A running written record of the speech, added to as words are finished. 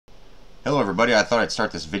Hello everybody, I thought I'd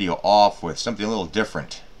start this video off with something a little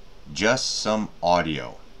different. Just some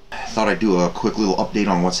audio. I thought I'd do a quick little update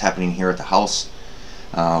on what's happening here at the house.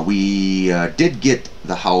 We did get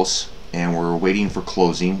the house and we're waiting for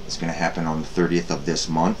closing. It's going to happen on the 30th of this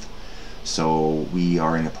month. So we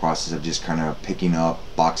are in the process of just kind of picking up,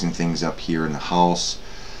 boxing things up here in the house.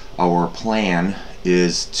 Our plan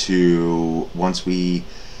is to, once we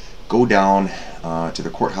go down to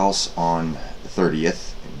the courthouse on the 30th,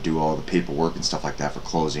 do all the paperwork and stuff like that for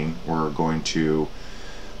closing, we're going to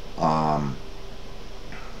come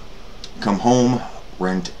home,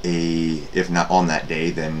 rent a, if not on that day,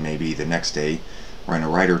 then maybe the next day, rent a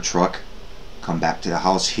Ryder truck, come back to the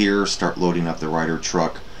house here, start loading up the Ryder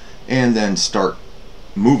truck, and then start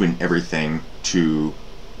moving everything to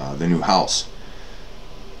the new house.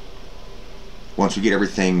 Once we get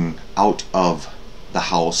everything out of the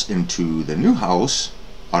house into the new house,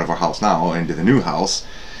 out of our house now into the new house,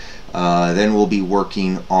 then we'll be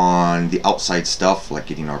working on the outside stuff, like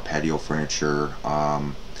getting our patio furniture,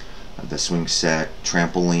 the swing set,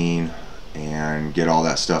 trampoline, and get all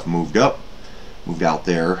that stuff moved out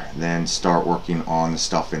there. Then start working on the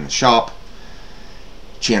stuff in the shop.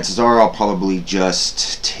 Chances are I'll probably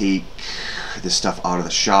just take the stuff out of the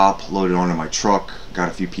shop, load it onto my truck. Got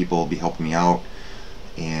a few people will be helping me out,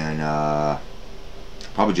 and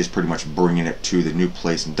probably just pretty much bringing it to the new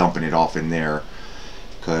place and dumping it off in there,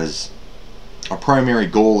 because our primary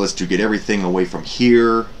goal is to get everything away from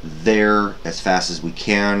here, there, as fast as we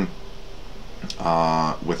can,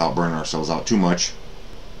 without burning ourselves out too much.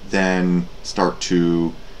 Then start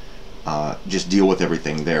to just deal with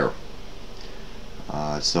everything there.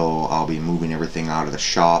 So I'll be moving everything out of the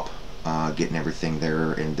shop, getting everything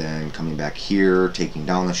there, and then coming back here, taking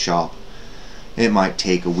down the shop. It might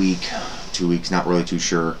take a week, 2 weeks, not really too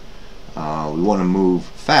sure. We want to move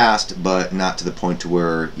fast, but not to the point to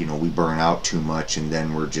where, you know, we burn out too much and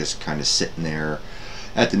then we're just kind of sitting there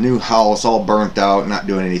at the new house all burnt out, not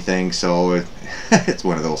doing anything. So it's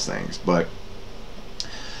one of those things. But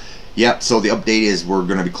yeah, so the update is we're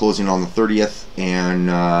going to be closing on the 30th, and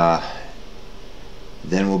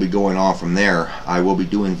then we'll be going on from there. I will be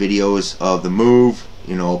doing videos of the move,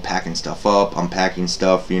 you know, packing stuff up, unpacking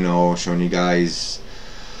stuff, you know, showing you guys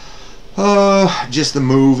just the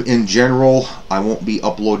move in general. I won't be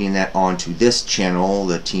uploading that onto this channel,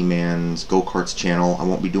 the tmansgokarts channel. I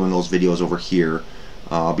won't be doing those videos over here.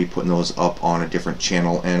 I'll be putting those up on a different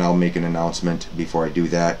channel, and I'll make an announcement before I do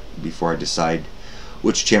that, before I decide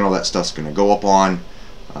which channel that stuff's going to go up on.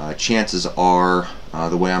 Chances are,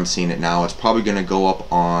 the way I'm seeing it now, it's probably going to go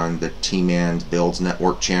up on the T-Man's Builds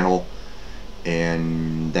Network channel,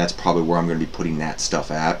 and that's probably where I'm going to be putting that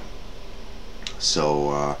stuff at.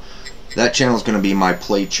 So that channel is going to be my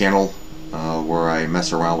play channel, where I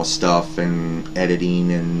mess around with stuff and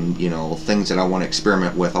editing and, you know, things that I want to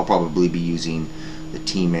experiment with. I'll probably be using the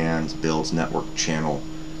T-Man's Builds Network channel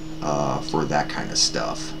for that kind of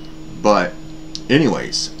stuff. But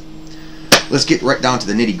anyways, let's get right down to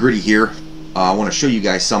the nitty gritty here. I want to show you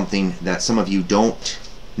guys something that some of you don't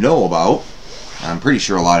know about. I'm pretty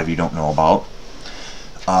sure a lot of you don't know about.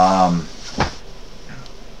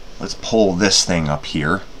 Let's pull this thing up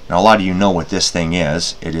here. Now, a lot of you know what this thing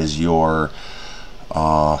is. It is your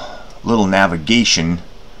little navigation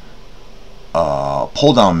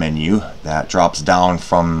pull-down menu that drops down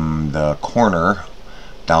from the corner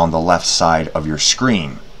down the left side of your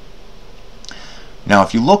screen. Now,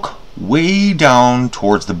 if you look way down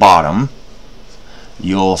towards the bottom,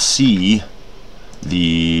 you'll see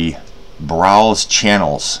the Browse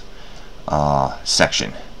Channels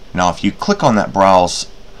section. Now, if you click on that Browse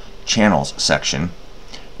Channels section,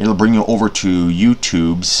 it'll bring you over to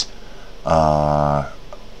YouTube's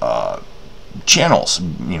channels,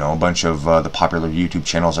 you know, a bunch of the popular YouTube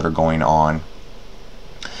channels that are going on.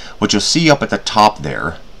 What you'll see up at the top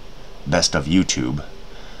there, Best of YouTube,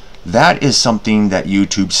 that is something that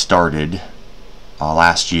YouTube started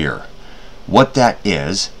last year. What that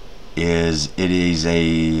is it is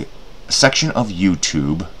a section of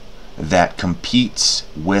YouTube that competes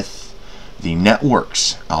with the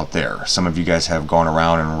networks out there. Some of you guys have gone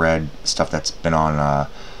around and read stuff that's been on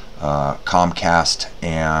Comcast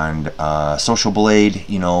and Social Blade,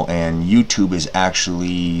 you know, and YouTube is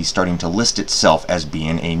actually starting to list itself as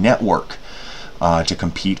being a network to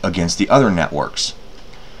compete against the other networks.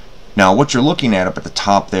 Now, what you're looking at up at the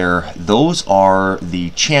top there, those are the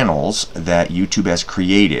channels that YouTube has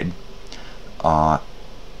created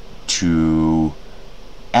to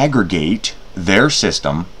aggregate their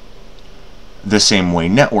system the same way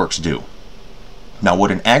networks do. Now,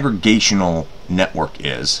 what an aggregational network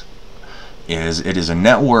is it is a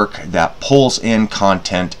network that pulls in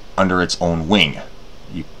content under its own wing,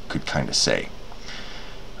 you could kind of say.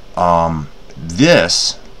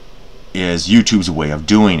 This is YouTube's way of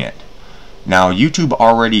doing it. Now, YouTube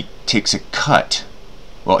already takes a cut.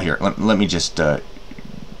 Well, here, let me just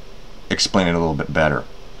explain it a little bit better.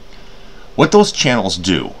 What those channels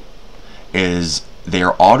do is they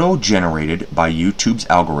are auto-generated by YouTube's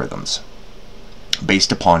algorithms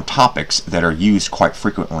based upon topics that are used quite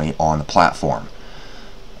frequently on the platform.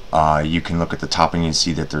 You can look at the top and you can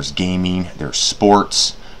see that there's gaming, there's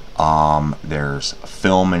sports, there's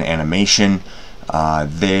film and animation.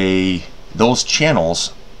 Those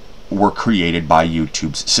channels were created by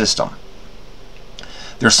YouTube's system.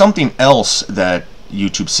 There's something else that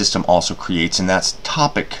YouTube's system also creates, and that's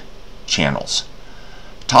topic channels.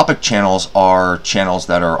 Topic channels are channels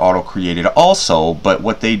that are auto-created also, but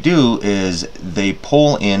what they do is they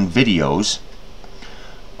pull in videos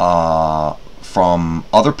from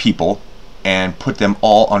other people and put them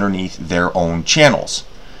all underneath their own channels.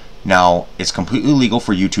 Now, it's completely legal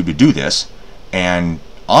for YouTube to do this, and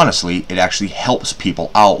honestly, it actually helps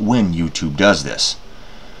people out when YouTube does this.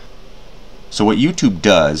 So what YouTube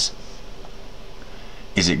does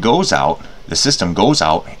is it goes out, the system goes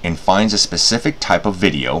out and finds a specific type of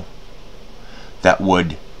video that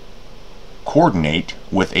would coordinate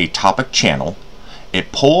with a topic channel.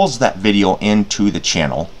 It pulls that video into the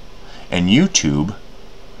channel, and YouTube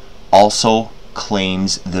also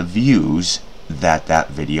claims the views that that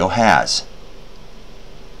video has.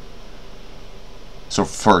 So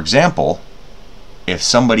for example, if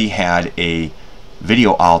somebody had a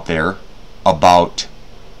video out there about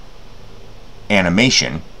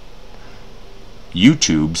animation,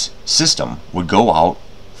 YouTube's system would go out,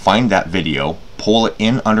 find that video, pull it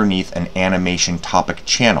in underneath an animation topic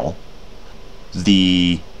channel.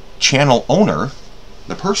 The channel owner,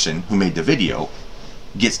 the person who made the video,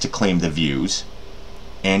 gets to claim the views,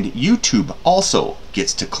 and YouTube also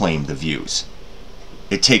gets to claim the views.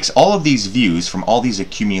 It takes all of these views from all these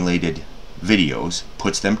accumulated videos,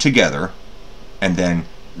 puts them together, and then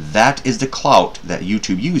that is the clout that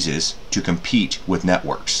YouTube uses to compete with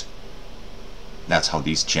networks. That's how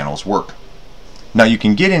these channels work. Now you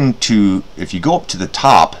can get into, if you go up to the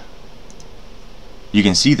top, you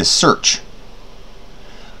can see the search.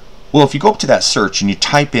 Well, if you go up to that search and you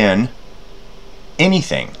type in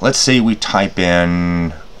anything, let's say we type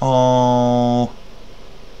in,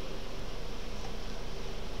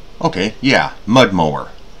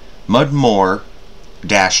 mud mower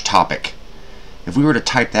dash topic. If we were to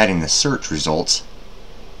type that in the search results,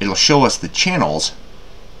 it'll show us the channels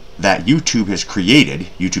that YouTube has created,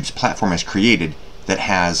 YouTube's platform has created, that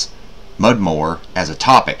has mud mower as a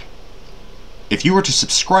topic. If you were to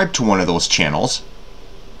subscribe to one of those channels,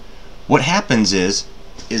 what happens is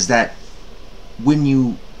that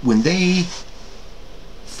when they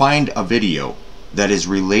find a video that is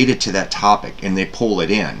related to that topic and they pull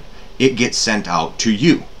it in, it gets sent out to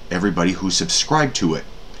you, everybody who subscribed to it.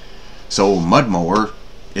 So mud mower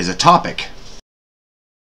is a topic.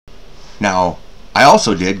 Now, I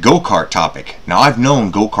also did go-kart topic. Now, I've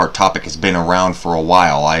known go-kart topic has been around for a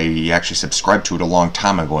while. I actually subscribed to it a long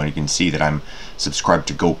time ago, and you can see that I'm subscribed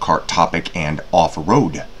to go-kart topic and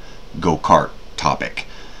off-road go-kart topic.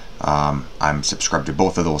 I'm subscribed to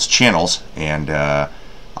both of those channels, and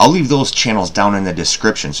I'll leave those channels down in the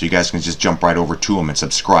description so you guys can just jump right over to them and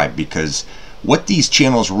subscribe, because what these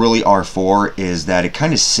channels really are for is that it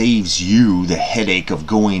kind of saves you the headache of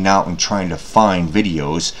going out and trying to find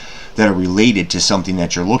videos that are related to something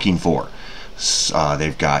that you're looking for.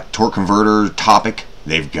 They've got torque converter topic,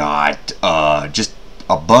 they've got just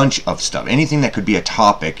a bunch of stuff. Anything that could be a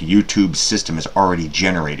topic, YouTube's system has already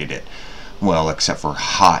generated it. Well, except for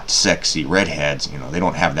hot, sexy redheads, you know, they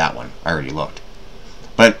don't have that one. I already looked.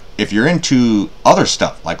 But if you're into other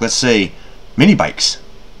stuff, like let's say mini bikes,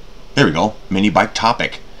 there we go, mini bike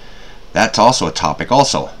topic. That's also a topic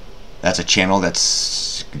also. That's a channel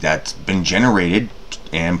that's been generated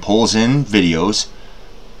and pulls in videos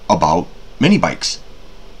about mini bikes.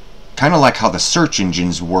 Kind of like how the search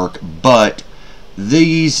engines work, but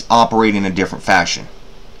these operate in a different fashion.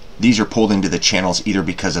 These are pulled into the channels either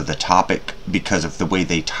because of the topic, because of the way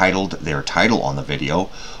they titled their title on the video,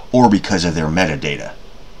 or because of their metadata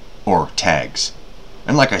or tags.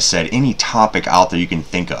 And like I said, any topic out there you can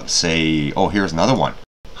think of. Say, oh, here's another one.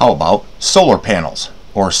 How about solar panels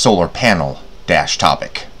or solar panel dash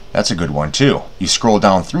topic? That's a good one too. You scroll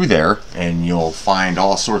down through there and you'll find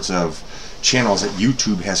all sorts of channels that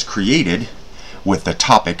YouTube has created with the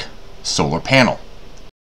topic solar panel.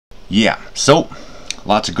 Yeah, so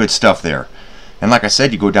lots of good stuff there. And like I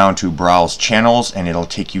said, you go down to browse channels and it'll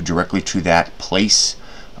take you directly to that place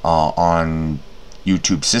on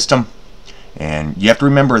YouTube system. And you have to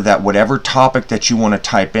remember that whatever topic that you want to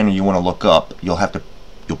type in or you want to look up, you'll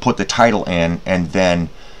put the title in and then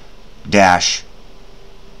dash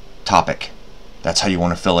topic. That's how you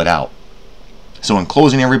want to fill it out. So in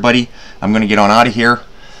closing, everybody, I'm going to get on out of here.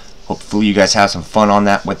 Hopefully you guys have some fun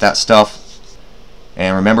with that stuff.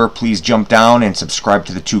 And remember, please jump down and subscribe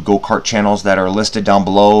to the 2 go-kart channels that are listed down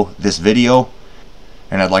below this video.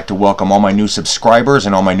 And I'd like to welcome all my new subscribers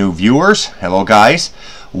and all my new viewers. Hello guys.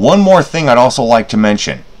 One more thing I'd also like to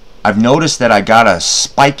mention. I've noticed that I got a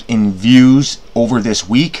spike in views over this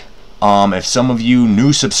week. If some of you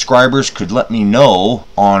new subscribers could let me know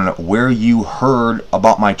on where you heard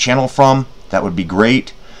about my channel from, that would be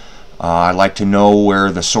great. I'd like to know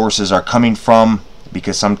where the sources are coming from,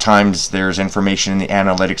 because sometimes there's information in the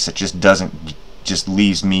analytics that just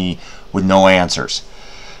leaves me with no answers.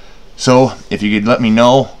 So if you could let me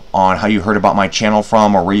know on how you heard about my channel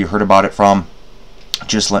from or where you heard about it from,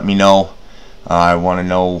 just let me know. I want to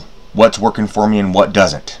know what's working for me and what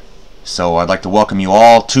doesn't. So I'd like to welcome you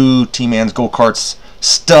all to T-Man's Go-Karts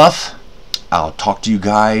stuff. I'll talk to you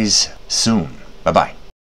guys soon. Bye-bye.